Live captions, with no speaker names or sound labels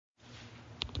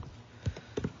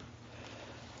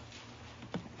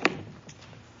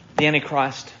The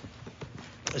Antichrist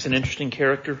is an interesting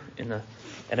character and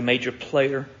a major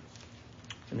player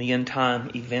in the end time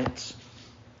events.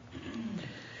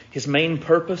 His main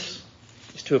purpose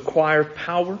is to acquire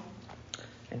power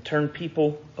and turn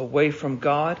people away from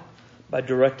God by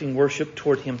directing worship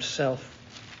toward himself.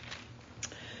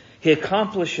 He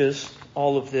accomplishes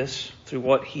all of this through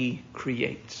what he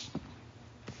creates.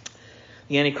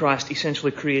 The Antichrist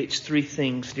essentially creates three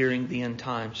things during the end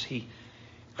times. He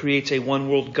creates a one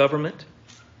world government.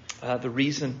 The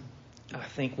reason I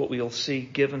think what we'll see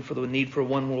given for the need for a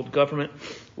one world government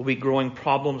will be growing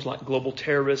problems like global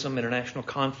terrorism, international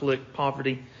conflict,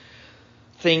 poverty,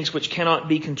 things which cannot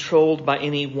be controlled by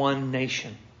any one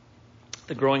nation.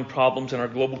 The growing problems in our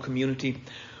global community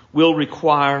will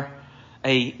require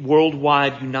a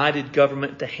worldwide united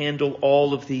government to handle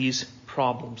all of these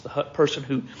problems. The person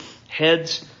who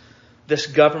heads this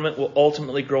government will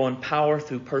ultimately grow in power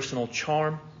through personal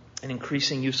charm and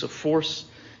increasing use of force.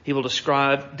 He will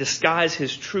disguise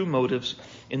his true motives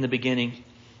in the beginning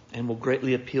and will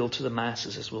greatly appeal to the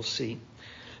masses, as we'll see.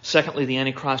 Secondly, the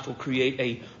Antichrist will create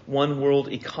a one world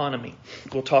economy.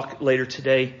 We'll talk later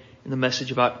today in the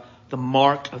message about the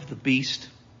mark of the beast,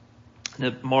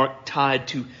 the mark tied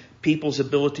to people's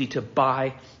ability to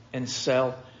buy and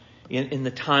sell. In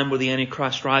the time where the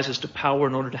Antichrist rises to power,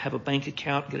 in order to have a bank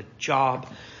account, get a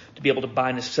job, to be able to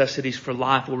buy necessities for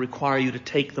life will require you to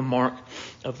take the mark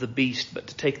of the beast. But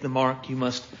to take the mark, you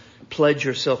must pledge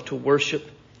yourself to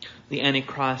worship the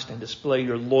Antichrist and display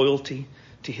your loyalty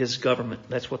to his government.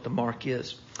 That's what the mark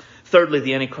is. Thirdly,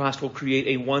 the Antichrist will create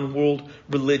a one world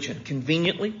religion.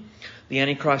 Conveniently, the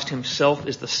Antichrist himself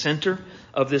is the center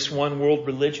of this one world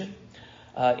religion.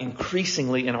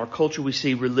 Increasingly in our culture, we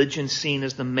see religion seen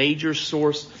as the major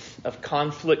source of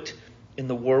conflict in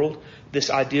the world. This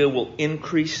idea will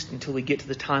increase until we get to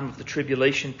the time of the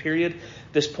tribulation period.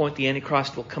 At this point, the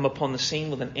Antichrist will come upon the scene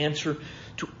with an answer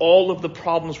to all of the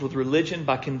problems with religion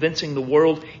by convincing the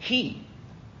world he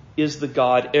is the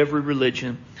God every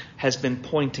religion has been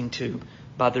pointing to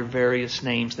by their various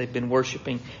names. They've been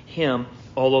worshiping him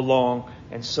all along.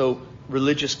 And so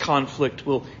religious conflict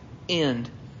will end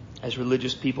as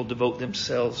religious people devote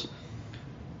themselves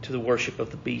to the worship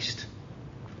of the beast.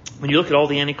 When you look at all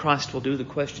the Antichrist will do, the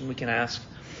question we can ask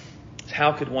is,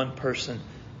 how could one person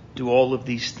do all of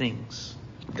these things?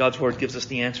 God's Word gives us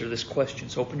the answer to this question.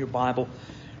 So open your Bible,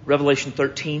 Revelation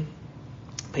 13,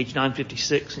 page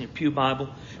 956 in your pew Bible.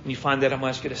 When you find that, I'm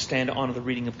going to ask you to stand to honor the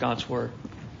reading of God's Word.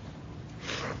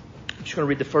 I'm just going to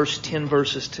read the first 10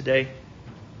 verses today.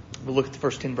 We'll look at the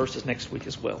first 10 verses next week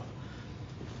as well.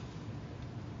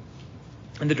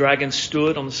 And the dragon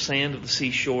stood on the sand of the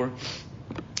seashore.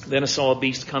 Then I saw a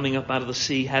beast coming up out of the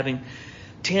sea, having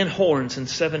 10 horns and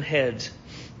 7 heads.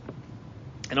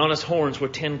 And on his horns were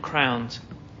 10 crowns,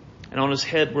 and on his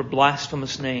head were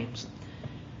blasphemous names.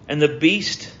 And the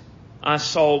beast I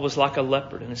saw was like a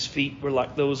leopard, and his feet were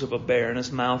like those of a bear, and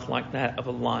his mouth like that of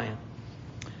a lion.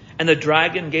 And the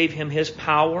dragon gave him his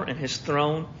power and his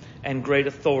throne and great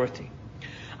authority.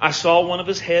 I saw one of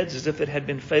his heads as if it had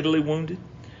been fatally wounded,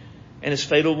 and his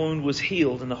fatal wound was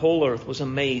healed, and the whole earth was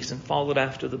amazed and followed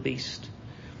after the beast.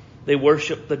 They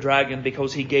worshipped the dragon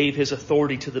because he gave his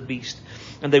authority to the beast.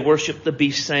 And they worshipped the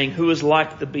beast, saying, "Who is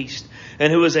like the beast,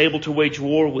 and who is able to wage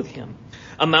war with him?"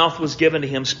 A mouth was given to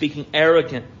him, speaking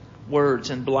arrogant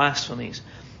words and blasphemies.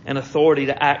 And authority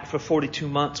to act for 42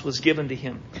 months was given to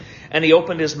him. And he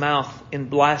opened his mouth in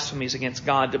blasphemies against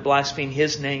God, to blaspheme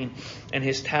his name and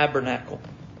his tabernacle,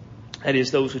 that is,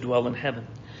 those who dwell in heaven.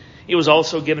 It was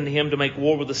also given to him to make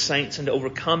war with the saints and to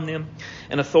overcome them.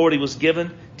 And authority was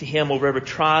given to him over every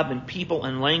tribe and people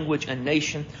and language and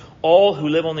nation. All who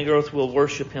live on the earth will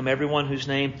worship him, everyone whose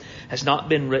name has not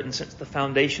been written since the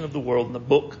foundation of the world in the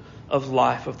book of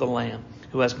life of the Lamb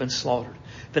who has been slaughtered.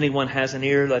 If anyone has an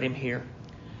ear, let him hear.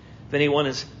 If anyone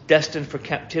is destined for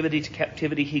captivity, to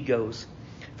captivity he goes.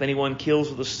 If anyone kills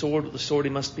with the sword he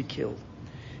must be killed.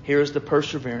 Here is the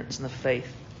perseverance and the faith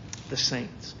of the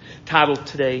saints. Title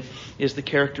today is The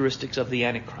Characteristics of the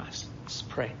Antichrist. Let's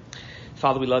pray.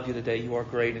 Father, we love you today. You are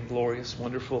great and glorious,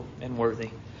 wonderful and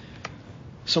worthy.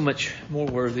 So much more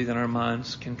worthy than our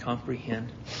minds can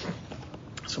comprehend.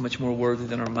 So much more worthy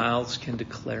than our mouths can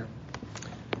declare.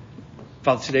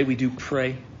 Father, today we do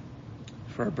pray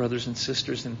for our brothers and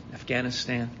sisters in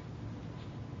Afghanistan.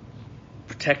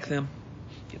 Protect them.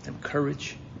 Give them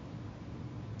courage.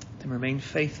 Let them remain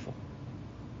faithful.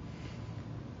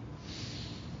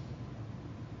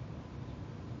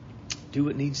 Do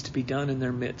what needs to be done in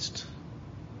their midst.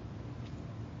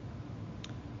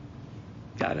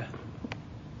 Guide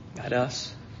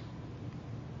us.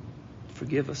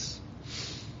 Forgive us.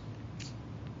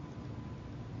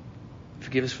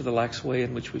 Forgive us for the lax way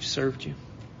in which we've served you.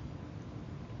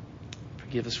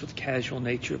 Forgive us for the casual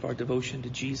nature of our devotion to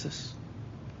Jesus.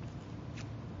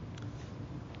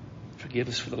 Forgive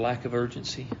us for the lack of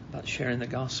urgency about sharing the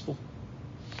gospel.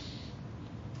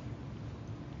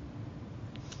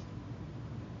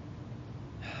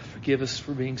 Forgive us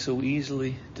for being so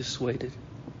easily dissuaded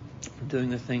from doing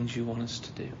the things you want us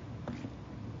to do.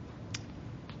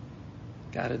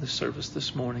 God, in the service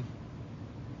this morning,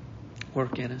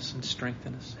 work in us and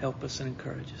strengthen us. Help us and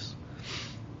encourage us.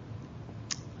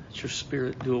 Let your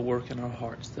Spirit do a work in our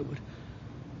hearts that would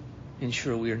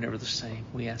ensure we are never the same.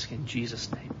 We ask in Jesus'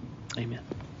 name. Amen.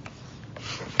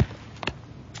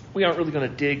 We aren't really going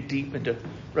to dig deep into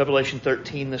Revelation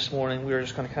 13 this morning. We're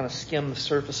just going to kind of skim the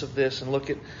surface of this and look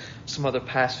at some other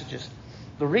passages.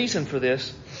 The reason for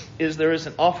this is there is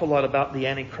an awful lot about the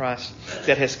Antichrist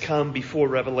that has come before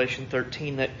Revelation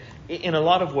 13 that in a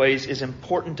lot of ways is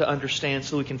important to understand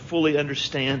so we can fully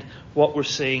understand what we're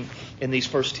seeing in these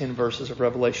first 10 verses of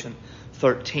Revelation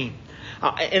 13.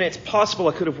 And it's possible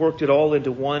I could have worked it all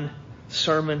into one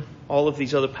sermon, all of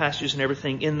these other passages and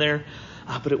everything in there,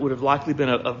 but it would have likely been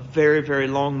a very, very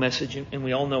long message. And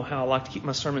we all know how I like to keep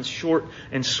my sermons short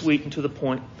and sweet and to the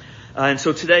point. And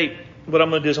so today, what I'm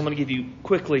going to do is I'm going to give you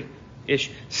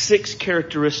quickly-ish 6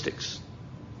 characteristics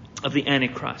of the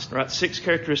Antichrist. Right? 6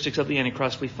 characteristics of the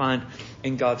Antichrist we find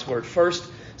in God's Word. First,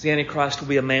 the Antichrist will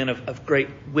be a man of great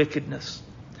wickedness.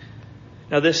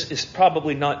 Now, this is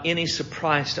probably not any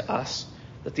surprise to us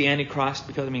that the Antichrist,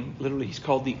 because literally he's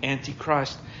called the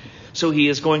Antichrist, so he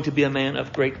is going to be a man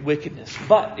of great wickedness.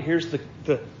 But here's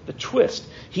the twist.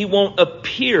 He won't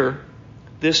appear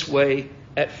this way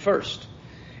at first.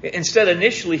 Instead,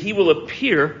 initially, he will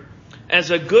appear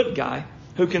as a good guy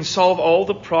who can solve all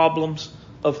the problems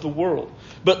of the world.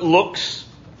 But looks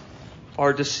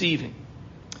are deceiving.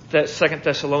 That 2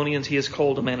 Thessalonians, he is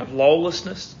called a man of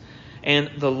lawlessness and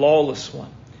the lawless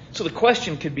one. So the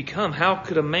question could become, how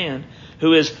could a man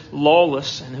who is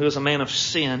lawless and who is a man of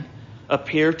sin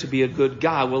appear to be a good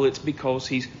guy? Well, it's because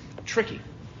he's tricky.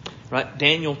 Right?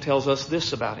 Daniel tells us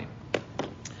this about him.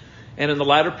 And in the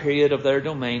latter period of their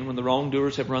domain, when the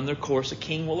wrongdoers have run their course, a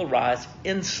king will arise,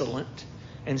 insolent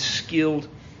and skilled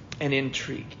in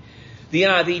intrigue. The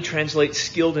NIV translates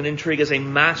skilled in intrigue as a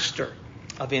master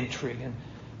of intrigue. And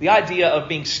the idea of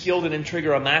being skilled in intrigue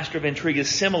or a master of intrigue is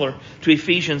similar to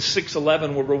Ephesians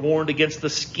 6:11, where we're warned against the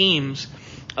schemes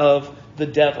of the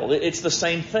devil. It's the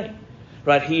same thing.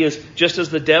 Right? He is, just as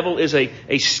the devil is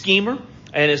a schemer,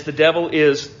 and as the devil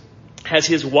has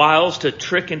his wiles to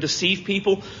trick and deceive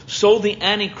people, so the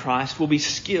Antichrist will be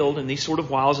skilled in these sort of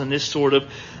wiles and this sort of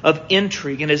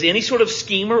intrigue. And as any sort of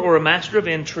schemer or a master of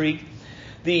intrigue,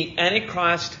 the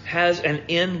Antichrist has an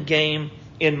end game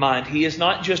in mind. He is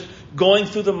not just going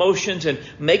through the motions and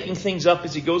making things up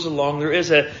as he goes along. There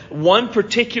is one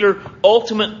particular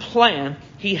ultimate plan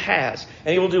he has,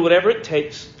 and he will do whatever it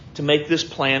takes to make this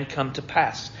plan come to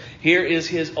pass. Here is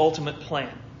his ultimate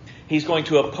plan. He's going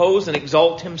to oppose and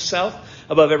exalt himself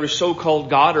above every so-called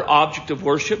God or object of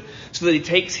worship, so that he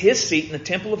takes his seat in the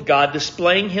temple of God,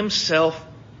 displaying himself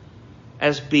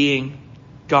as being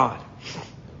God.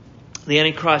 The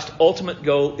Antichrist's ultimate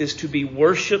goal is to be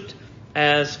worshipped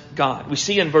as God. We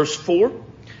see in verse 4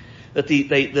 that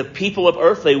the people of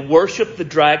earth, they worship the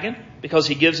dragon because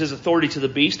he gives his authority to the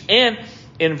beast. And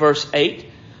in verse 8,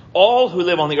 all who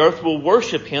live on the earth will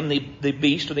worship him, the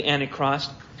beast or the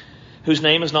Antichrist, whose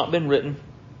name has not been written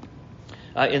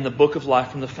in the book of life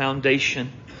from the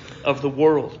foundation of the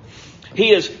world.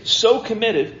 He is so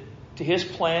committed to his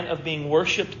plan of being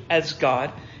worshipped as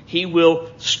God, he will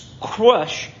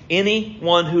crush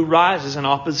anyone who rises in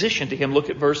opposition to him. Look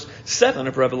at verse 7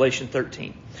 of Revelation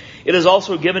 13. It is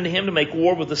also given to him to make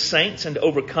war with the saints and to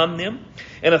overcome them.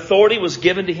 And authority was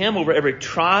given to him over every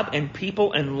tribe and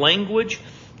people and language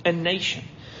and nation.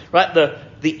 Right?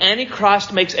 The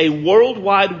Antichrist makes a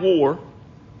worldwide war.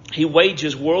 He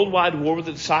wages worldwide war with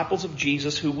the disciples of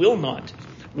Jesus who will not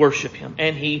worship him.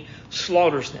 And he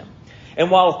slaughters them. And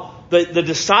while the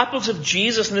disciples of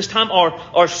Jesus in this time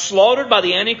are slaughtered by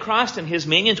the Antichrist and his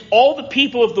minions, all the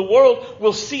people of the world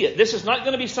will see it. This is not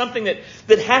going to be something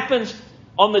that happens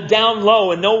on the down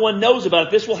low and no one knows about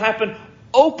it. This will happen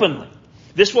openly.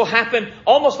 This will happen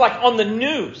almost like on the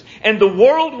news. And the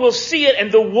world will see it and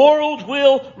the world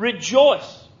will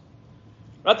rejoice.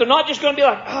 Right? They're not just going to be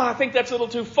like, I think that's a little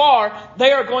too far.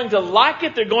 They are going to like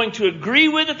it. They're going to agree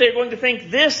with it. They're going to think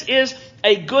this is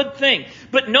a good thing.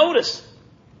 But notice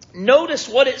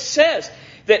what it says.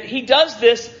 That he does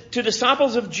this to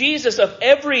disciples of Jesus of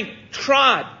every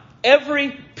tribe,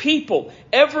 every people,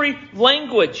 every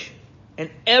language,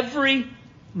 and every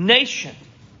nation.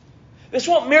 This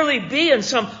won't merely be in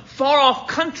some far-off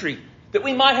country that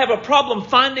we might have a problem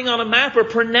finding on a map or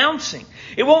pronouncing.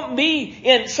 It won't be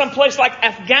in some place like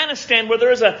Afghanistan where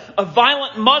there is a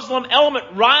violent Muslim element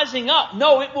rising up.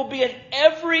 No, it will be in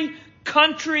every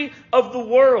country of the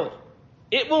world.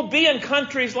 It will be in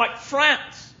countries like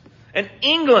France and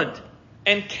England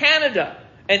and Canada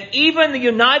and even the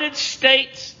United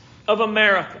States of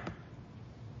America.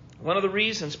 One of the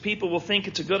reasons people will think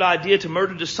it's a good idea to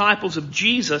murder disciples of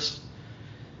Jesus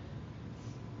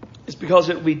is because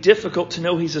it will be difficult to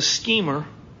know he's a schemer,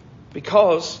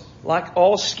 because, like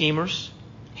all schemers,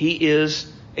 he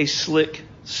is a slick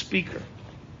speaker.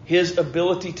 His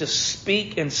ability to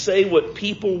speak and say what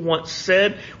people once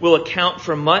said will account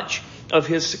for much of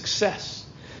his success.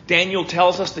 Daniel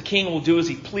tells us the king will do as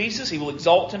he pleases. He will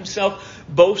exalt himself,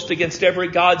 boast against every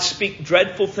god, speak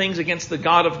dreadful things against the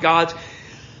God of gods.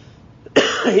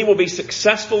 He will be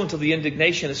successful until the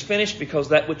indignation is finished, because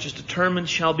that which is determined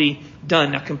shall be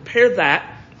done. Now compare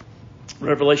that,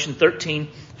 Revelation 13,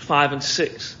 5 and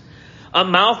 6. A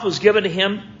mouth was given to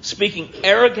him speaking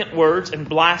arrogant words and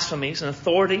blasphemies, and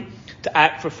authority to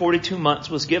act for 42 months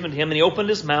was given to him. And he opened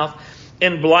his mouth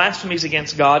in blasphemies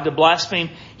against God, to blaspheme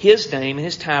his name and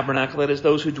his tabernacle, that is,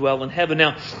 those who dwell in heaven.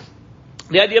 Now,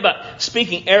 the idea about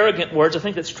speaking arrogant words, I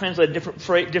think that's translated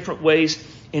different ways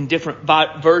in different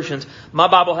versions. My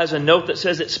Bible has a note that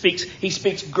says he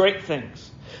speaks great things.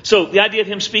 So the idea of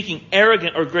him speaking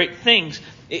arrogant or great things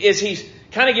is he's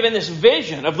kind of given this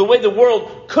vision of the way the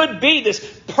world could be, this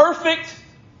perfect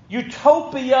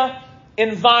utopia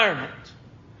environment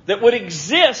that would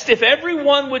exist if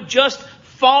everyone would just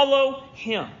follow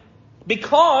him.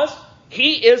 Because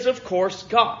he is, of course,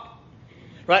 God.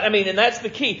 Right? I mean, and that's the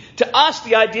key. To us,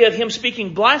 the idea of him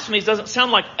speaking blasphemies doesn't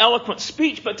sound like eloquent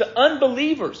speech, but to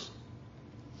unbelievers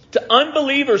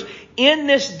in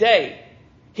this day,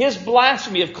 his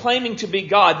blasphemy of claiming to be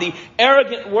God, the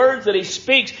arrogant words that he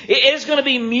speaks, it is going to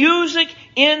be music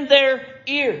in their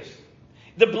ears.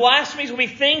 The blasphemies will be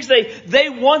things they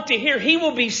want to hear. He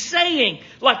will be saying,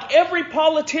 like every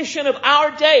politician of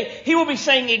our day, he will be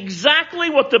saying exactly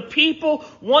what the people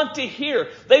want to hear.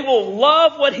 They will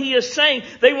love what he is saying.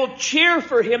 They will cheer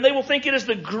for him. They will think it is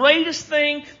the greatest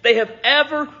thing they have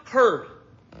ever heard.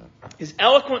 His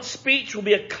eloquent speech will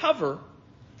be a cover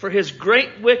for his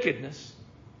great wickedness,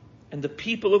 and the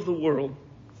people of the world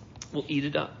will eat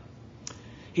it up.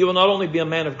 He will not only be a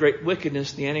man of great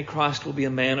wickedness, the Antichrist will be a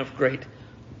man of great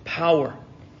power.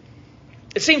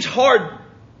 It seems hard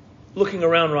looking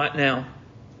around right now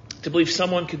to believe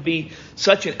someone could be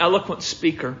such an eloquent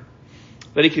speaker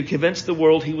that he could convince the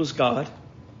world he was God,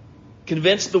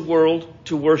 convince the world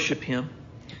to worship him,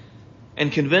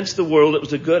 and convince the world it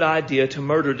was a good idea to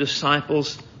murder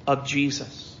disciples of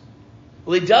Jesus.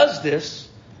 Well, he does this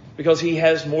because he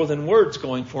has more than words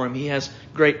going for him. He has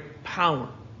great power.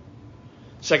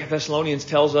 2 Thessalonians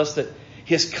tells us that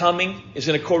his coming is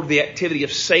in accord with the activity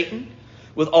of Satan,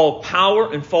 with all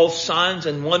power and false signs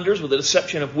and wonders, with the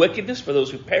deception of wickedness for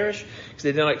those who perish, because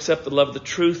they do not accept the love of the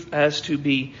truth as to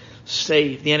be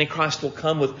saved. The Antichrist will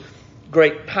come with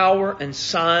great power and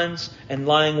signs and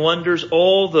lying wonders,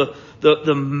 all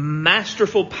the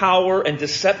masterful power and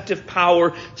deceptive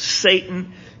power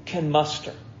Satan can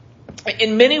muster.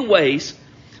 In many ways,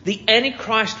 the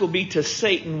Antichrist will be to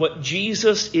Satan what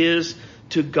Jesus is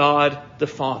to God the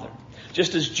Father.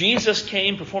 Just as Jesus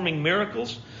came performing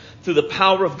miracles through the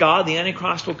power of God, the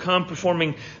Antichrist will come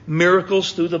performing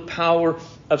miracles through the power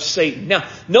of Satan. Now,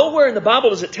 nowhere in the Bible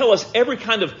does it tell us every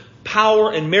kind of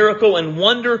power and miracle and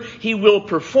wonder he will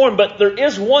perform, but there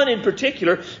is one in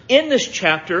particular in this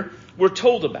chapter we're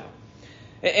told about.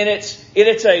 And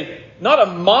it's not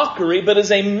a mockery, but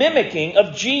is a mimicking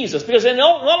of Jesus. Because in a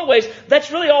lot of ways, that's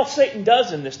really all Satan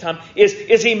does in this time,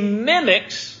 is he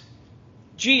mimics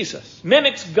Jesus,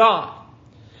 mimics God.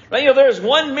 Right? There is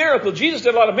one miracle. Jesus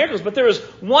did a lot of miracles, but there is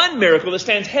one miracle that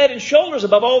stands head and shoulders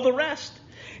above all the rest.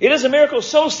 It is a miracle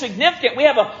so significant, we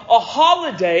have a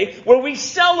holiday where we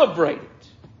celebrate it.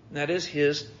 And that is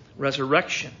his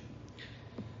resurrection.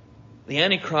 The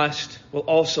Antichrist will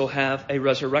also have a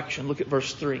resurrection. Look at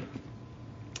verse 3.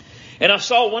 And I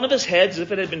saw one of his heads as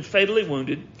if it had been fatally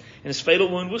wounded, and his fatal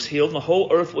wound was healed, and the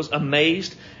whole earth was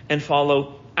amazed and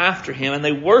followed after him. And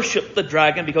they worshipped the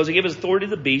dragon because he gave his authority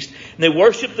to the beast. And they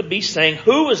worshipped the beast, saying,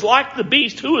 "Who is like the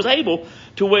beast? Who is able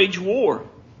to wage war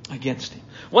against him?"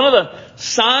 One of the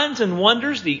signs and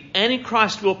wonders the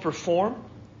Antichrist will perform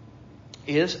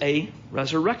is a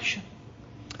resurrection.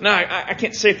 Now, I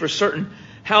can't say for certain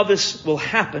how this will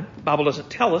happen. The Bible doesn't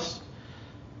tell us.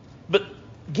 But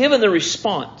given the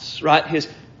response, right,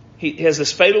 he has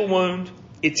this fatal wound,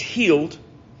 it's healed,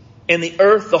 and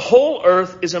the whole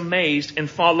earth is amazed and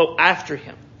follow after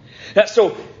him.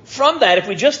 So from that, if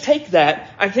we just take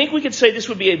that, I think we could say this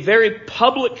would be a very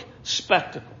public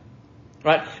spectacle,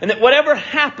 right? And that whatever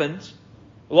happens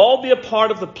will all be a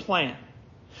part of the plan.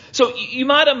 So you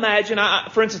might imagine,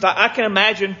 for instance, I can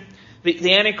imagine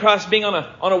the Antichrist being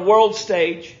on a world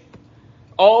stage.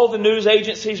 All the news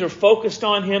agencies are focused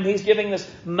on him. He's giving this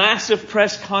massive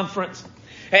press conference.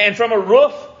 And from a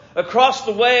roof across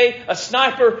the way, a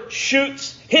sniper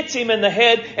shoots, hits him in the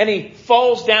head, and he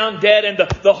falls down dead. And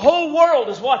the whole world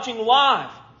is watching live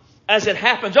as it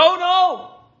happens. Oh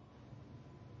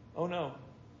no! Oh no.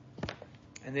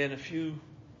 And then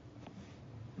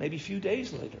maybe a few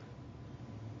days later,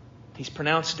 he's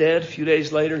pronounced dead. A few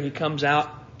days later, he comes out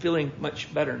feeling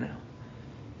much better now.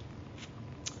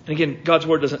 And again, God's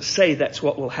Word doesn't say that's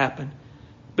what will happen.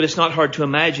 But it's not hard to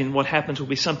imagine what happens will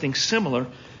be something similar,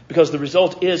 because the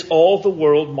result is all the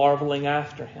world marveling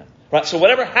after him. Right? So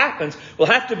whatever happens will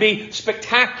have to be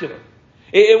spectacular.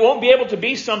 It won't be able to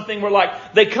be something where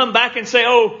like they come back and say,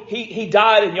 oh, he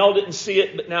died and y'all didn't see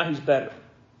it, but now he's better.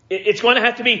 It's going to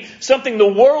have to be something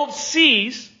the world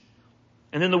sees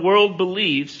and then the world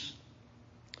believes.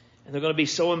 And they're going to be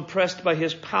so impressed by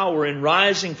his power in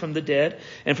rising from the dead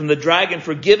and from the dragon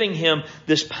for giving him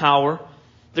this power.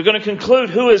 They're going to conclude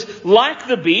who is like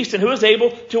the beast and who is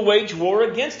able to wage war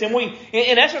against him.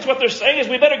 In essence, what they're saying is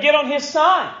we better get on his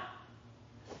side.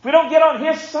 If we don't get on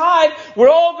his side, we're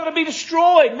all going to be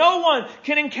destroyed. No one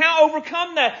can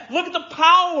overcome that. Look at the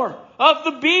power of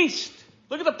the beast.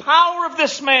 Look at the power of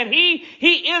this man.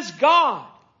 He is God.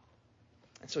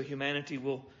 And so humanity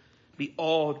will be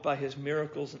awed by his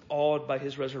miracles and awed by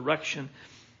his resurrection.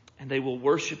 And they will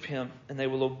worship him and they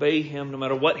will obey him no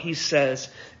matter what he says,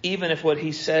 even if what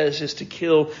he says is to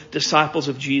kill disciples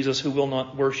of Jesus who will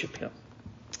not worship him.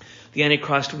 The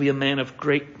Antichrist will be a man of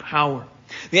great power.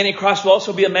 The Antichrist will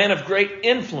also be a man of great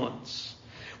influence.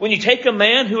 When you take a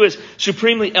man who is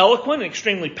supremely eloquent and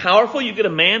extremely powerful, you get a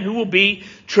man who will be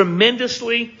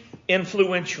tremendously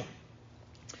influential.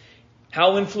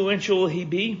 How influential will he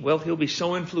be? Well, he'll be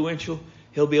so influential,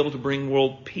 he'll be able to bring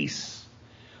world peace.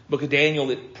 Book of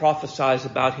Daniel, it prophesies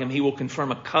about him. He will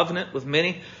confirm a covenant with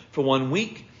many for 1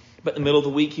 week. But in the middle of the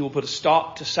week, he will put a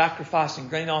stop to sacrifice and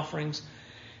grain offerings.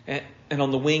 And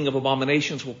on the wing of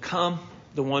abominations will come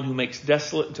the one who makes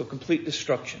desolate until complete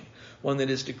destruction. One that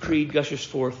is decreed gushes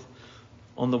forth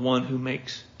on the one who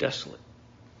makes desolate.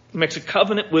 He makes a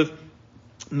covenant with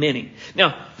many.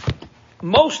 Now,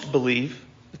 most believe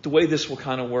that the way this will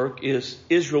kind of work is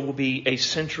Israel will be a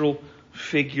central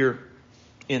figure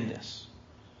in this.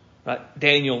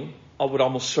 Daniel would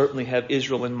almost certainly have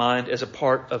Israel in mind as a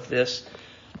part of this.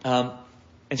 And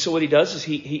so what he does is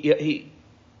he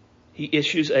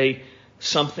issues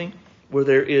something where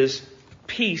there is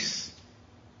peace,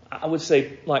 I would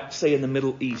say, like say in the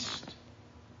Middle East.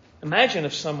 Imagine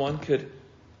if someone could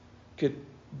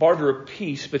barter a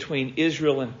peace between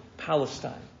Israel and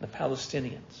Palestine, the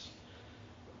Palestinians.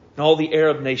 And all the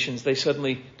Arab nations, they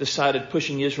suddenly decided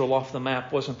pushing Israel off the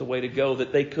map wasn't the way to go,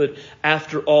 that they could,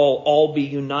 after all be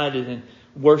united and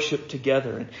worship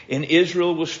together. And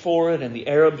Israel was for it and the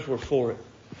Arabs were for it.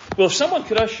 Well, if someone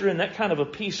could usher in that kind of a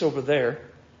peace over there,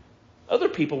 other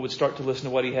people would start to listen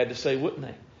to what he had to say, wouldn't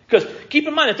they? Because keep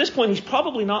in mind, at this point, he's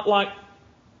probably not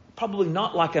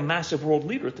like a massive world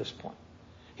leader at this point.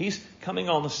 He's coming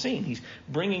on the scene. He's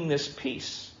bringing this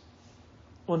peace.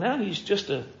 Well, now he's just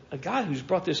a guy who's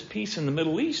brought this peace in the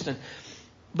Middle East.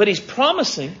 But he's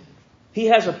promising he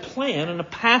has a plan and a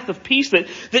path of peace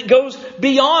that goes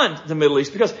beyond the Middle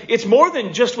East. Because it's more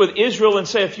than just with Israel and,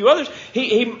 say, a few others.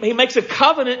 He makes a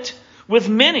covenant with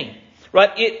many.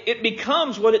 Right? It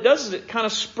becomes, what it does is it kind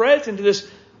of spreads into this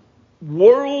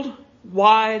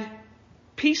worldwide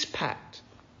peace pact.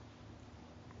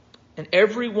 And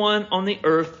everyone on the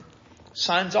earth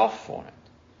signs off for it.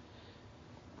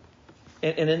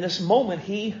 And in this moment,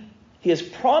 he has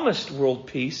promised world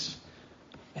peace,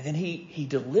 and then he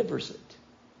delivers it.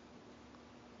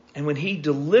 And when he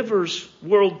delivers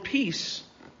world peace,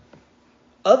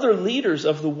 other leaders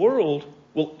of the world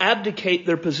will abdicate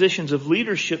their positions of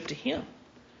leadership to him.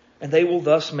 And they will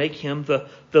thus make him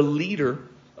the leader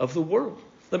of the world.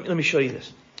 Let me show you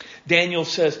this. Daniel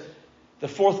says, the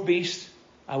fourth beast,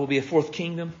 I will be a fourth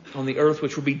kingdom on the earth,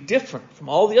 which will be different from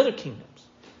all the other kingdoms.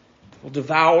 Will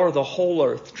devour the whole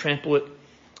earth, trample it,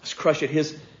 crush it.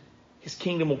 His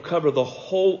kingdom will cover the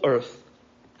whole earth.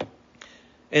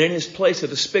 And in his place,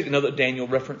 another Daniel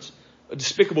reference, a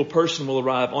despicable person will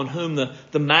arrive on whom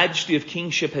the majesty of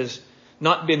kingship has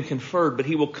not been conferred, but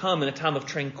he will come in a time of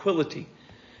tranquility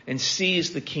and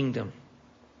seize the kingdom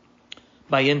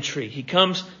by intrigue. He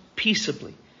comes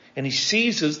peaceably. And he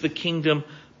seizes the kingdom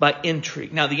by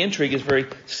intrigue. Now, the intrigue is very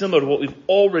similar to what we've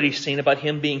already seen about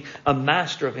him being a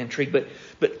master of intrigue.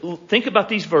 But think about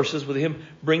these verses with him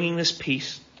bringing this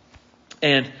peace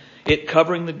and it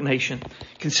covering the nation.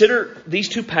 Consider these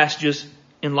two passages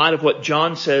in light of what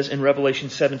John says in Revelation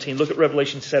 17. Look at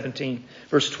Revelation 17,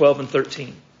 verse 12 and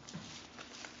 13.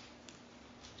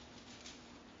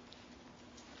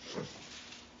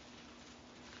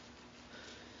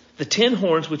 The 10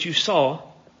 horns which you saw,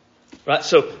 right?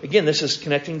 So again, this is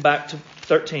connecting back to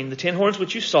 13. The 10 horns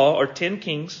which you saw are 10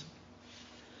 kings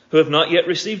who have not yet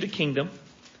received a kingdom,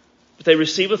 but they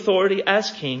receive authority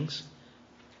as kings,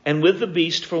 and with the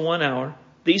beast for 1 hour.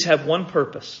 These have one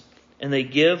purpose, and they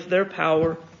give their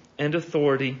power and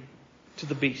authority to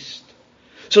the beast.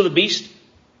 So the beast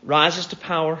rises to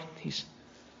power. He's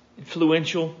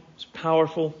influential, he's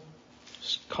powerful,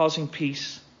 he's causing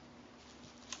peace.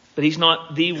 But he's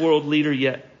not the world leader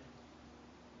yet.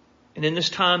 And in this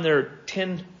time there are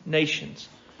 10 nations,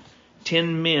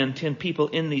 10 men, 10 people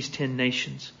in these 10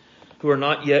 nations who are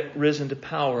not yet risen to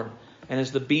power. And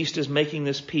as the beast is making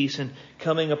this peace and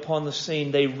coming upon the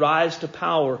scene, they rise to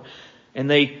power and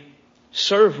they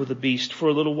serve with the beast for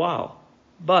a little while.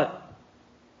 But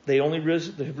they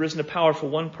have risen to power for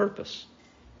one purpose.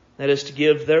 That is to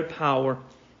give their power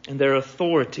and their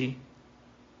authority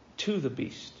to the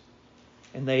beast.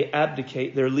 And they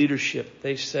abdicate their leadership.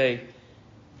 They say,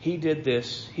 he did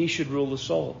this, he should rule us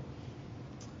all.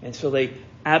 And so they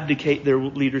abdicate their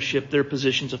leadership, their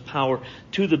positions of power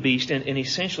to the beast. And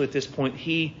essentially at this point,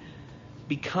 he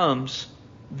becomes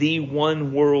the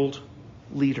one world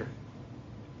leader.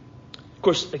 Of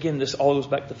course, again, this all goes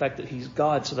back to the fact that he's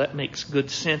God. So that makes good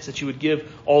sense that you would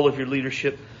give all of your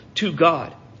leadership to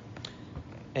God.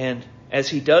 And as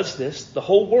he does this, the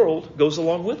whole world goes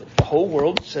along with it. The whole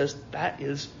world says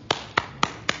that's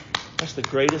the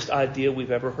greatest idea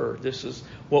we've ever heard. This is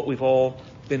what we've all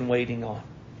been waiting on.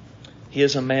 He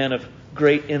is a man of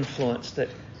great influence that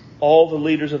all the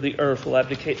leaders of the earth will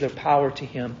abdicate their power to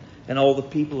him, and all the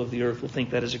people of the earth will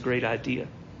think that is a great idea.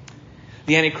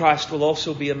 The Antichrist will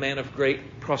also be a man of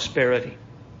great prosperity.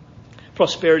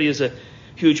 Prosperity is a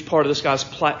huge part of this guy's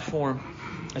platform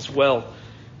as well.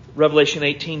 Revelation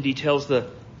 18 details the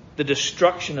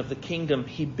destruction of the kingdom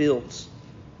he builds.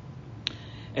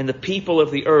 And the people of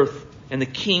the earth and the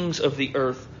kings of the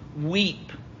earth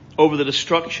weep over the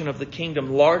destruction of the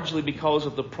kingdom, largely because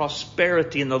of the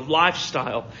prosperity and the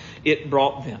lifestyle it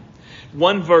brought them.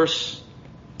 One verse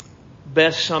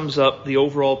best sums up the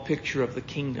overall picture of the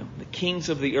kingdom. The kings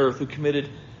of the earth who committed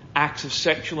acts of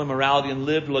sexual immorality and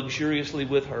lived luxuriously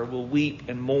with her will weep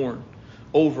and mourn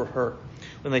over her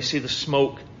when they see the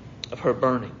smoke of her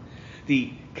burning.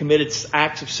 The committed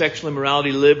acts of sexual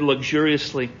immorality, lived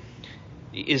luxuriously,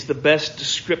 is the best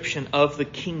description of the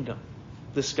kingdom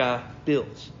this guy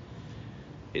builds.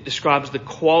 It describes the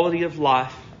quality of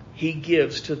life he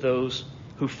gives to those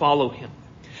who follow him.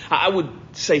 I would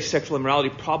say sexual immorality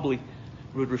probably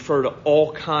would refer to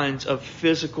all kinds of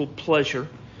physical pleasure,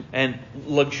 and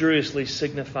luxuriously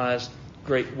signifies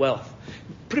great wealth.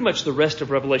 Pretty much the rest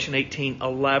of Revelation 18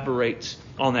 elaborates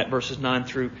on that, verses 9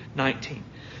 through 19.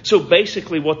 So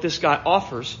basically what this guy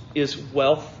offers is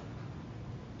wealth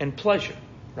and pleasure,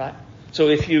 right? So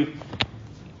if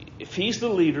he's the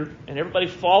leader and everybody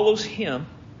follows him,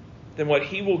 then what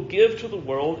he will give to the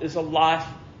world is a life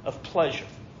of pleasure.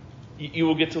 You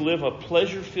will get to live a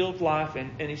pleasure-filled life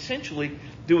and essentially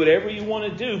do whatever you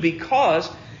want to do because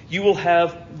you will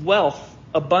have wealth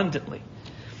abundantly.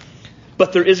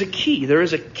 But there is a key, there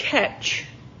is a catch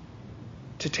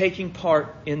to taking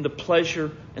part in the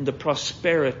pleasure and the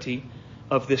prosperity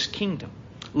of this kingdom.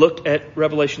 Look at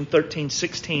Revelation 13,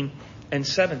 16, and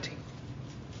 17.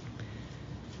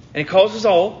 And he calls us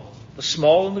all, the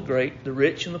small and the great, the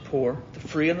rich and the poor, the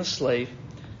free and the slave,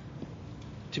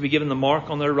 to be given the mark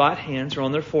on their right hands or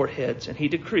on their foreheads. And he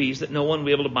decrees that no one will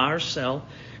be able to buy or sell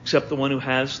except the one who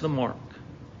has the mark,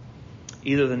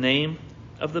 either the name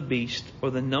of the beast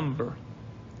or the number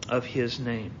of his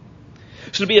name.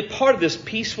 So to be a part of this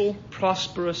peaceful,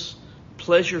 prosperous,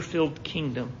 pleasure-filled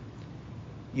kingdom,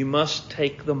 you must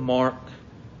take the mark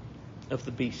of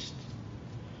the beast.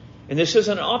 And this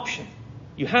isn't an option.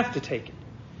 You have to take it.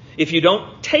 If you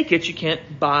don't take it, you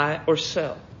can't buy or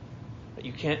sell.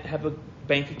 You can't have a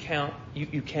bank account.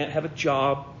 You can't have a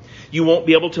job. You won't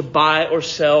be able to buy or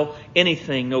sell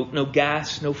anything. No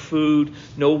gas, no food,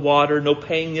 no water, no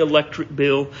paying the electric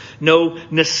bill, no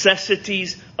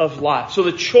necessities of life. So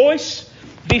the choice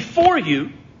before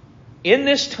you in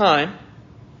this time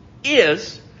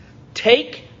is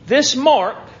take this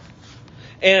mark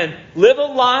and live a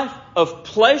life of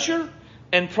pleasure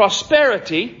and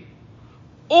prosperity,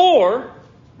 or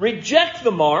reject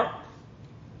the mark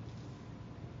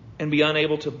and be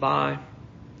unable to buy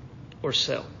or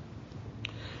sell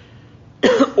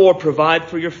or provide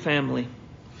for your family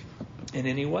in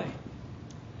any way.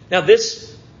 Now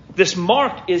this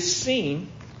mark is seen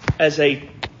as a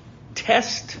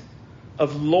test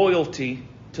of loyalty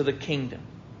to the kingdom.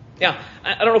 Now,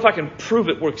 I don't know if I can prove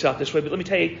it works out this way, but let me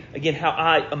tell you again how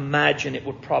I imagine it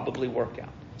would probably work out.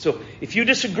 So if you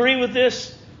disagree with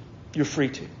this, you're free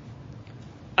to.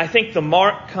 I think the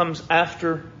mark comes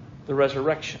after the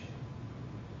resurrection.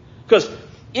 Because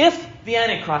if the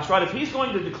Antichrist, right, if he's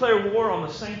going to declare war on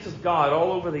the saints of God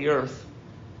all over the earth,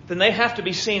 then they have to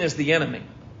be seen as the enemy.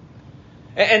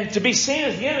 And to be seen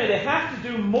as the enemy, they have to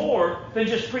do more than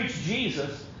just preach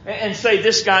Jesus and say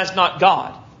this guy's not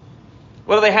God.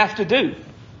 What do they have to do?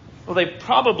 Well, they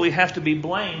probably have to be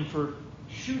blamed for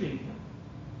shooting him,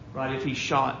 right, if he's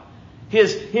shot.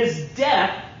 His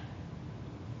death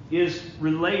is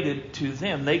related to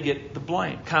them. They get the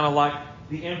blame. Kind of like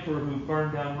the emperor who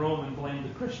burned down Rome and blamed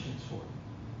the Christians for it.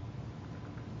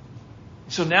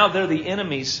 So now they're the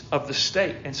enemies of the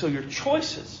state. And so your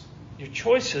choices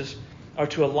are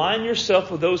to align yourself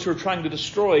with those who are trying to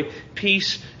destroy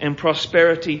peace and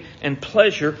prosperity and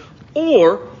pleasure,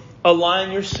 or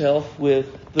align yourself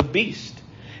with the beast.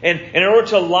 And in order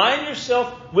to align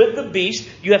yourself with the beast,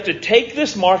 you have to take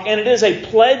this mark, and it is a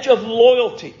pledge of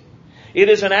loyalty. It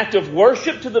is an act of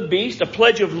worship to the beast, a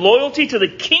pledge of loyalty to the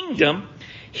kingdom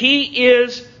he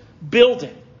is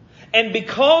building. And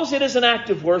because it is an act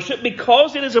of worship,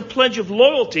 because it is a pledge of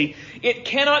loyalty, it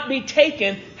cannot be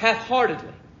taken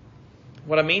half-heartedly.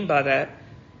 What I mean by that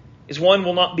is one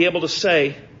will not be able to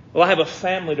say, well, I have a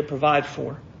family to provide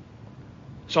for,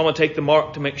 so I'm going to take the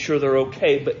mark to make sure they're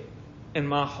okay, but in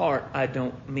my heart, I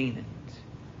don't mean it.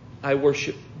 I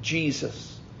worship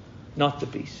Jesus, not the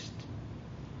beast.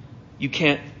 You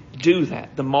can't do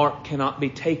that. The mark cannot be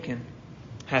taken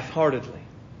half-heartedly.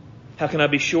 How can I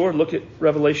be sure? Look at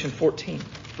Revelation 14,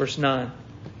 verse 9.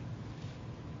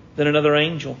 Then another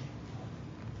angel,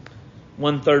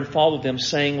 1/3 followed them,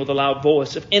 saying with a loud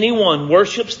voice, if anyone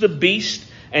worships the beast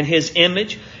and his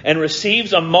image and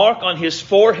receives a mark on his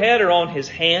forehead or on his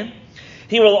hand,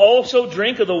 he will also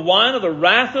drink of the wine of the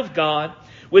wrath of God,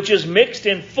 which is mixed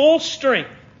in full strength.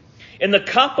 In the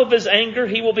cup of his anger,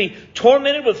 he will be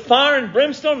tormented with fire and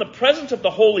brimstone in the presence of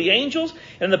the holy angels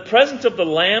and in the presence of the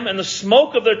Lamb, and the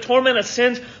smoke of their torment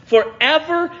ascends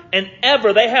forever and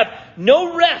ever. They have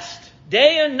no rest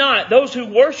day and night. Those who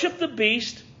worship the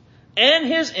beast and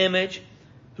his image,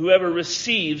 whoever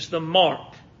receives the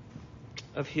mark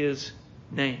of his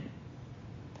name.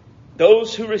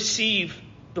 Those who receive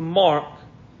the mark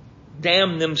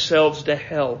damn themselves to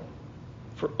hell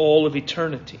for all of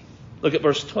eternity. Look at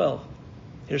verse 12.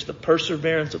 Here's the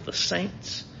perseverance of the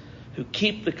saints who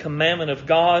keep the commandment of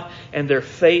God and their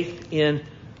faith in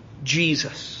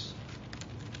Jesus.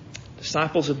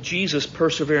 Disciples of Jesus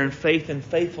persevere in faith and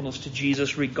faithfulness to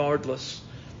Jesus regardless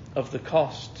of the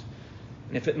cost.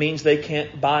 And if it means they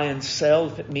can't buy and sell,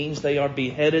 if it means they are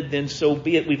beheaded, then so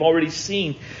be it. We've already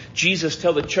seen Jesus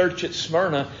tell the church at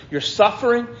Smyrna, you're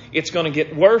suffering, it's going to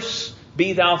get worse.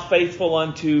 Be thou faithful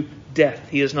unto death.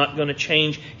 He is not going to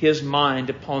change his mind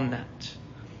upon that.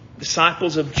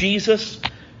 Disciples of Jesus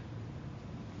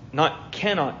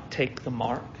cannot take the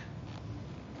mark.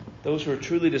 Those who are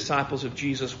truly disciples of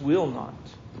Jesus will not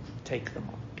take the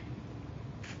mark.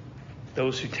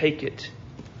 Those who take it,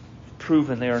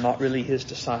 proven they are not really his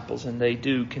disciples, and they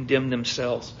do condemn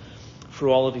themselves for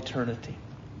all of eternity.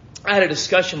 I had a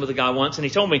discussion with a guy once, and he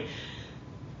told me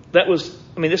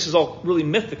this is all really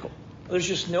mythical. There's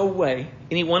just no way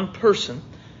any one person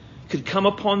could come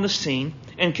upon the scene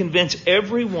and convince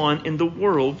everyone in the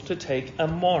world to take a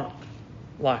mark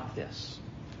like this.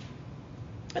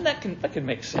 And that can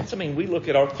make sense. We look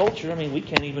at our culture. We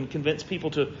can't even convince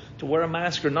people to wear a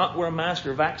mask or not wear a mask,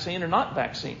 or vaccine or not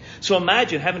vaccine. So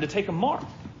imagine having to take a mark.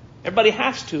 Everybody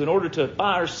has to in order to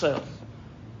buy or sell.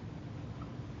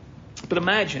 But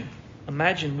imagine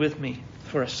with me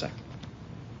for a second.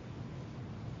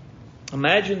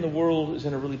 Imagine the world is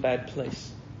in a really bad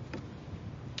place.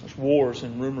 There's wars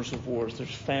and rumors of wars.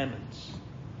 There's famines.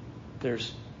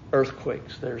 There's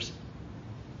earthquakes. There's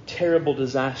terrible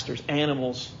disasters.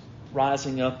 Animals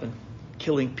rising up and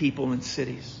killing people in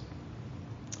cities.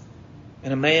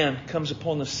 And a man comes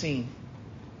upon the scene.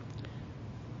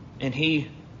 And he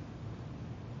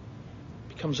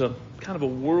becomes a kind of a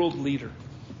world leader.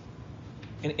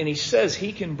 And he says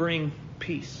he can bring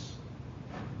peace.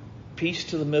 Peace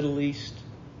to the Middle East.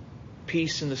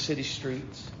 Peace in the city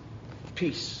streets.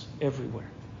 Peace everywhere.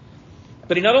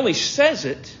 But he not only says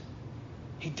it,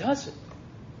 he does it.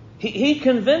 He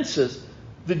convinces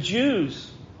the Jews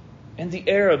and the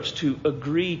Arabs to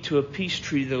agree to a peace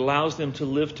treaty that allows them to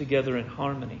live together in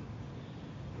harmony.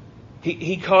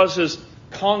 He causes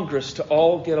Congress to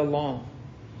all get along.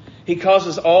 He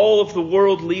causes all of the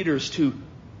world leaders to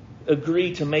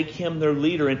agree to make him their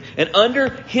leader. And under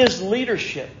his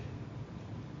leadership,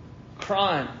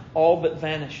 crime all but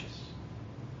vanishes.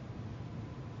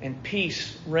 And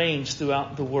peace reigns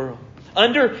throughout the world.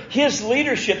 Under his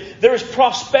leadership, there is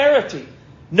prosperity.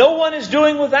 No one is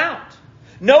doing without.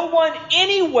 No one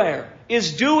anywhere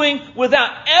is doing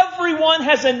without. Everyone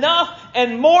has enough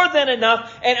and more than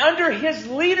enough. And under his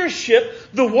leadership,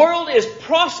 the world is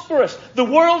prosperous. The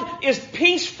world is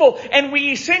peaceful. And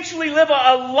we essentially live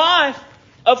a life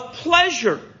of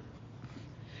pleasure.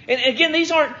 And again,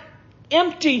 these aren't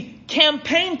empty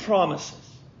campaign promises.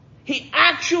 He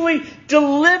actually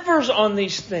delivers on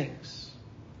these things.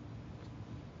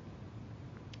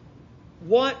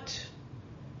 What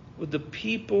would the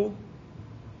people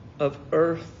of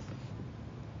earth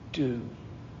do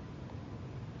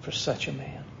for such a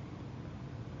man?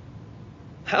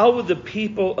 How would the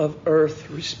people of earth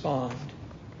respond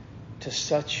to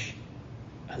such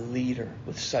a leader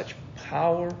with such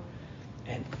power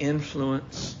and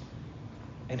influence,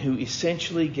 and who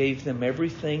essentially gave them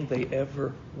everything they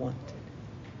ever wanted?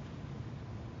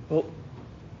 Well,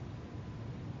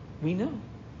 we know.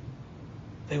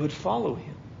 They would follow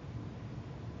him.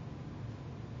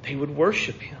 They would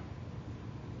worship him.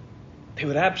 They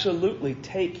would absolutely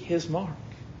take his mark.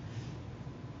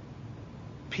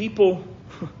 People,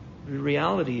 the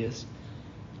reality is,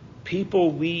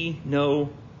 people we know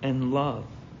and love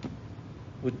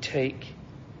would take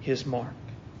his mark.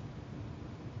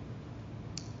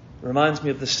 Reminds me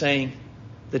of the saying,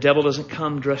 the devil doesn't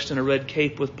come dressed in a red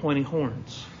cape with pointing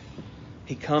horns.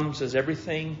 He comes as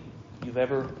everything you've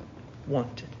ever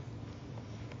wanted.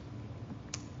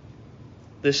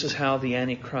 This is how the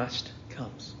Antichrist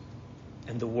comes.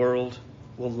 And the world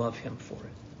will love him for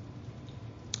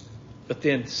it. But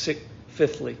then,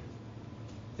 fifthly,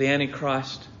 the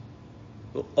Antichrist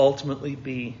will ultimately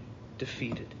be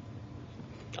defeated.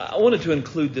 I wanted to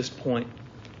include this point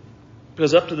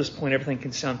because up to this point everything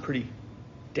can sound pretty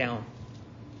down,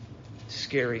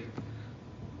 scary.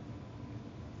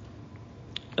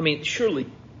 I mean, surely,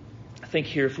 I think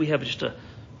here if we have just a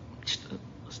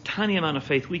tiny amount of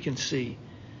faith, we can see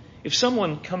if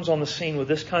someone comes on the scene with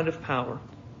this kind of power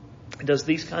and does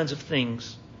these kinds of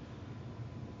things,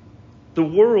 the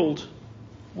world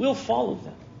will follow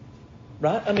them.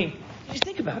 Right? I mean, just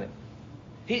think about it.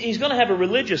 He's going to have a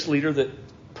religious leader that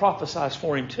prophesies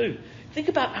for him too. Think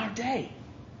about our day.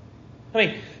 I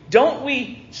mean, don't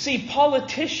we see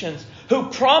politicians who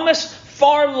promise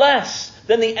far less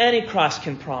than the Antichrist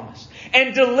can promise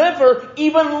and deliver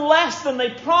even less than they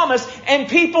promise, and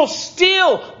people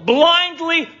still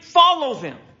blindly follow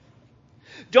them?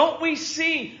 Don't we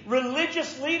see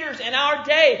religious leaders in our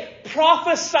day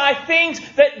prophesy things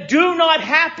that do not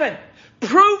happen,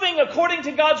 proving according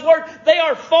to God's word they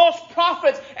are false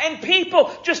prophets, and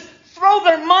people just throw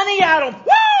their money at them?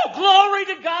 Woo! Glory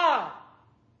to God!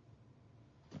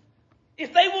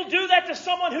 If they will do that to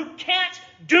someone who can't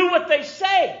do what they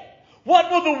say,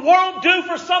 what will the world do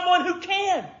for someone who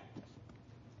can?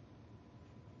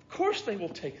 Of course they will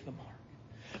take the mark.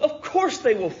 Of course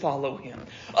they will follow him.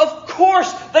 Of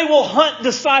course they will hunt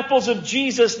disciples of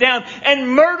Jesus down and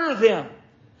murder them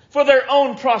for their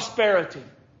own prosperity.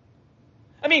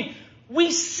 I mean,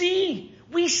 we see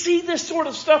this sort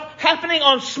of stuff happening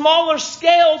on smaller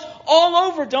scales all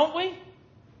over, don't we?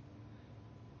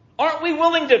 Aren't we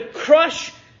willing to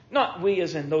crush, not we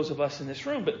as in those of us in this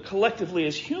room, but collectively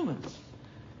as humans?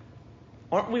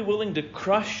 Aren't we willing to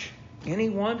crush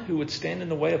anyone who would stand in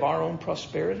the way of our own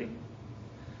prosperity?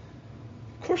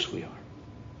 Of course we are.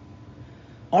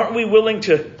 Aren't we willing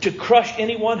to crush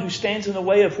anyone who stands in the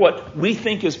way of what we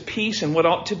think is peace and what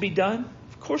ought to be done?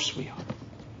 Of course we are.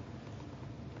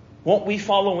 Won't we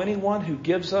follow anyone who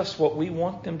gives us what we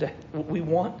want them to, what we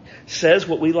want, says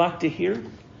what we like to hear?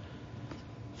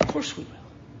 Of course we will.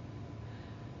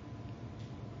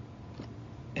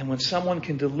 And when someone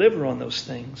can deliver on those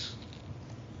things,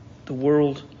 the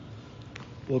world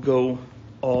will go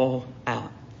all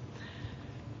out.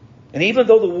 And even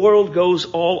though the world goes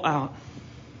all out,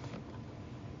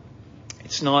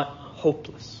 it's not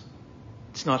hopeless.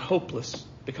 It's not hopeless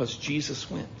because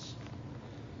Jesus wins.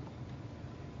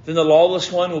 Then the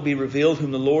lawless one will be revealed,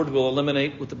 whom the Lord will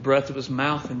eliminate with the breath of his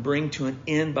mouth and bring to an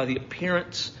end by the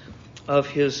appearance of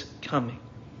his coming.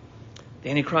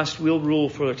 The Antichrist will rule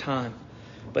for a time,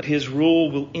 but his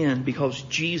rule will end because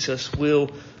Jesus will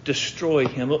destroy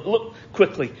him. Look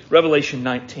quickly, Revelation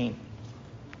 19.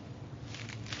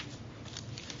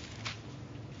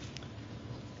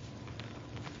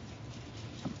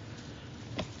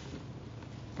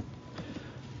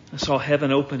 saw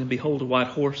heaven open, and behold, a white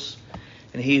horse,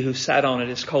 and he who sat on it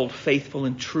is called Faithful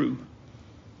and True.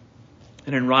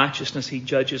 And in righteousness he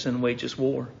judges and wages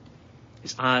war.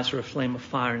 His eyes are a flame of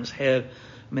fire, and his head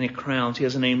many crowns. He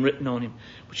has a name written on him,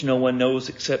 which no one knows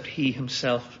except he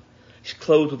himself. He's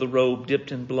clothed with a robe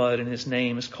dipped in blood, and his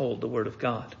name is called the Word of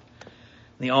God.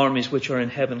 And the armies which are in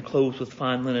heaven, clothed with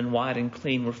fine linen, white and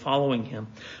clean, were following him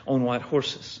on white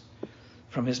horses.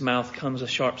 From his mouth comes a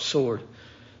sharp sword,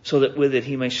 so that with it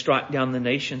he may strike down the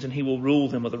nations, and he will rule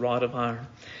them with a rod of iron. And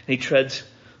he treads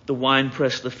the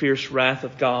winepress of the fierce wrath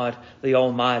of God, the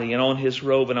Almighty. And on his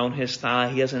robe and on his thigh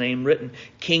he has a name written,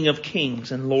 King of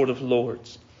Kings and Lord of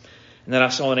Lords. And then I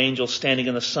saw an angel standing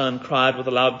in the sun, cried with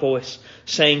a loud voice,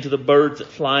 saying to the birds that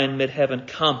fly in mid-heaven,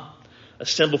 Come,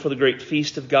 assemble for the great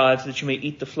feast of God, so that you may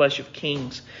eat the flesh of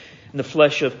kings, and the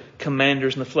flesh of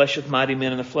commanders, and the flesh of mighty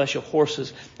men, and the flesh of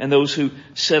horses, and those who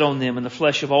sit on them, and the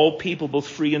flesh of all people, both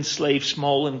free and slave,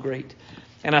 small and great.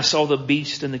 And I saw the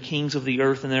beast and the kings of the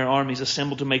earth and their armies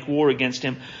assembled to make war against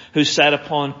him who sat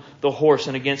upon the horse,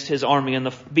 and against his army. And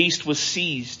the beast was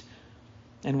seized,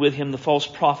 and with him the false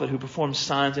prophet who performed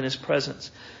signs in his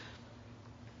presence,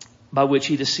 by which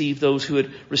he deceived those who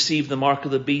had received the mark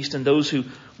of the beast, and those who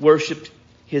worshipped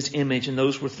his image. And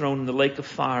those were thrown in the lake of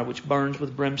fire, which burns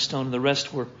with brimstone. And the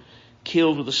rest were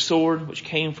killed with a sword which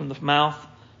came from the mouth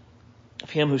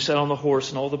of him who sat on the horse.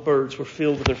 And all the birds were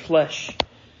filled with their flesh.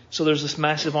 So there's this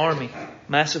massive army,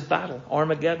 massive battle,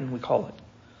 Armageddon we call it.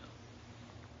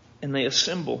 And they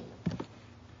assemble.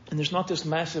 And there's not this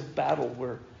massive battle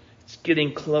where it's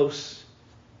getting close.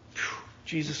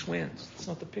 Jesus wins. That's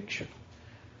not the picture.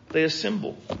 They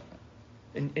assemble.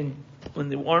 And when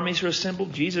the armies are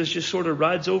assembled, Jesus just sort of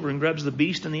rides over and grabs the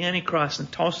beast and the Antichrist and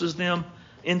tosses them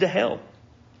into hell.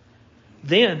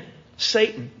 Then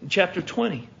Satan, in chapter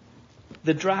 20,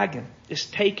 the dragon is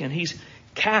taken. He's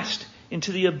cast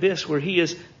into the abyss where he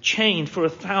is chained for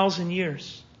 1,000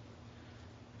 years.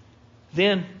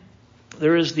 Then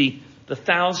there is the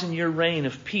 1,000-year reign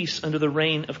of peace under the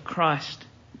reign of Christ.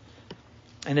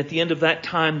 And at the end of that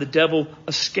time, the devil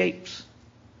escapes.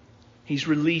 He's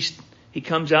released. He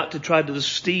comes out to try to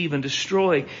deceive and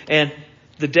destroy. And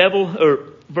the devil,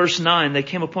 or verse 9, they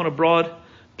came upon a broad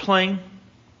plain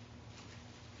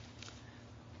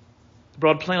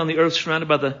on the earth, surrounded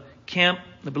by the camp,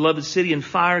 the beloved city, and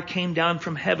fire came down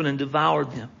from heaven and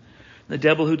devoured them. The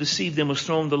devil who deceived them was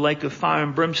thrown in the lake of fire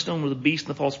and brimstone, where the beast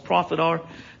and the false prophet are.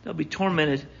 They'll be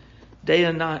tormented day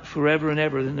and night forever and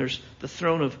ever. Then there's the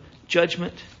throne of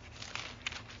judgment.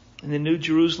 And the New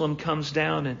Jerusalem comes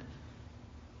down, and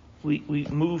we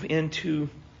move into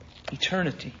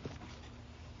eternity.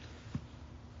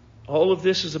 All of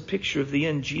this is a picture of the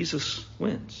end. Jesus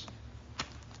wins.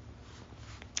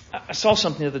 I saw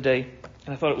something the other day,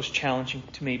 and I thought it was challenging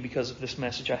to me because of this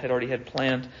message I had already had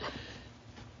planned.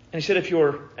 And he said, if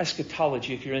your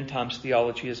eschatology, if your end times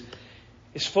theology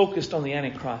is focused on the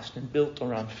Antichrist and built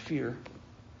around fear,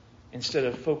 instead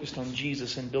of focused on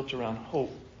Jesus and built around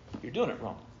hope, you're doing it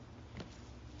wrong.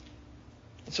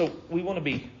 And so we want to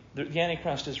be, the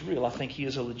Antichrist is real. I think he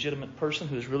is a legitimate person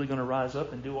who is really going to rise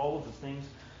up and do all of the things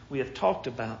we have talked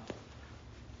about.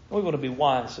 And we want to be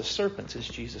wise as serpents, as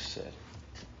Jesus said.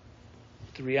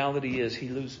 The reality is he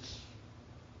loses.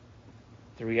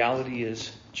 The reality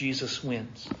is Jesus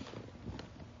wins.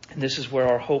 And this is where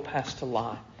our hope has to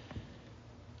lie.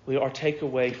 Our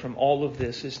takeaway from all of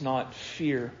this is not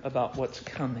fear about what's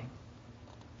coming,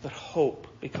 but hope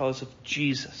because of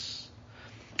Jesus.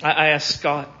 I asked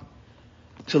Scott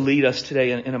to lead us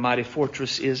today in A Mighty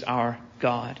Fortress is Our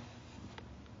God.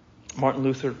 Martin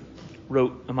Luther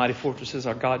wrote A Mighty Fortress is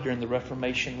Our God during the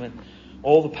Reformation, when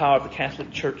all the power of the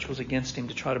Catholic Church was against him,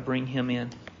 to try to bring him in,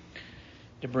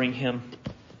 to bring him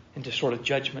into sort of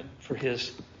judgment for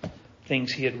his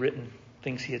things he had written,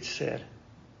 things he had said.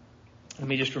 Let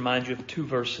me just remind you of 2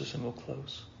 verses and we'll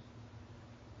close.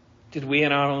 Did we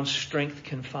in our own strength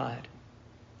confide,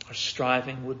 our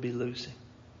striving would be losing.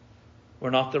 We're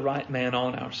not the right man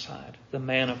on our side, the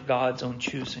man of God's own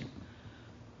choosing.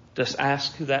 Dost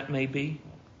ask who that may be?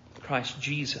 Christ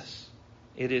Jesus.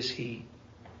 It is he.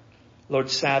 Lord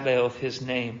Sabaoth, his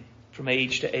name, from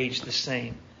age to age the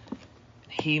same.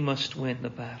 He must win the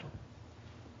battle.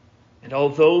 And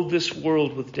although this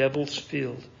world with devils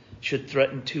filled should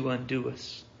threaten to undo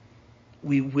us,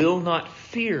 we will not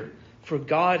fear, for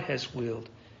God has willed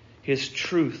his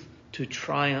truth to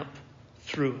triumph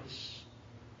through us.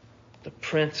 The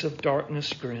prince of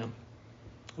darkness grim,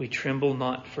 we tremble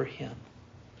not for him.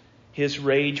 His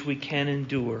rage we can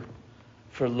endure,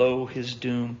 for lo, his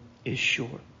doom is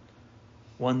sure.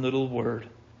 One little word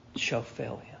shall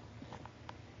fail him.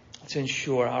 Let's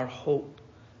ensure our hope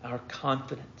Our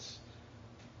confidence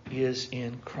is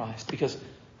in Christ. Because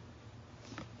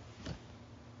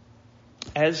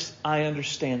as I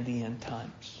understand the end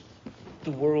times,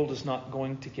 the world is not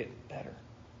going to get better.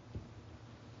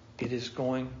 It is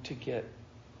going to get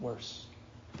worse.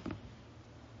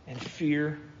 And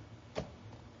fear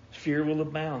will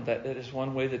abound. That is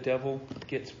one way the devil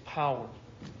gets power.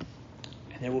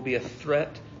 And there will be a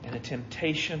threat and a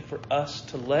temptation for us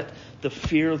to let the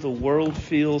fear the world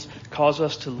feels cause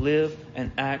us to live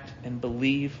and act and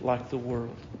believe like the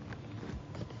world.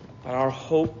 But our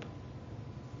hope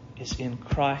is in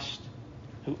Christ,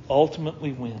 who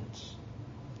ultimately wins.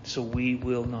 So we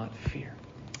will not fear.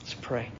 Let's pray.